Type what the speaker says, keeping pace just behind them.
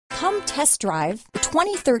Come test drive the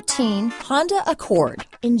 2013 Honda Accord.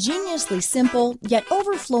 Ingeniously simple, yet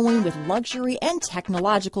overflowing with luxury and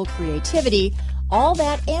technological creativity, all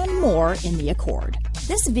that and more in the Accord.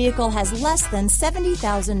 This vehicle has less than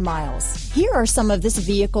 70,000 miles. Here are some of this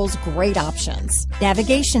vehicle's great options: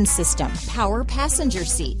 navigation system, power passenger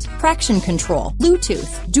seat, traction control,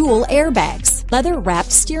 Bluetooth, dual airbags,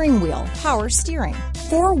 leather-wrapped steering wheel, power steering,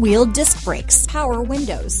 four-wheel disc brakes, power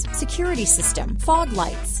windows, security system, fog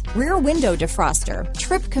lights, rear window defroster,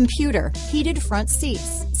 trip computer, heated front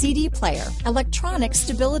seats, CD player, electronic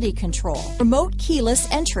stability control, remote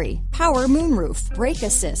keyless entry, power moonroof, brake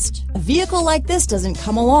assist. A vehicle like this doesn't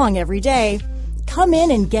come along every day. Come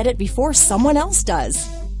in and get it before someone else does.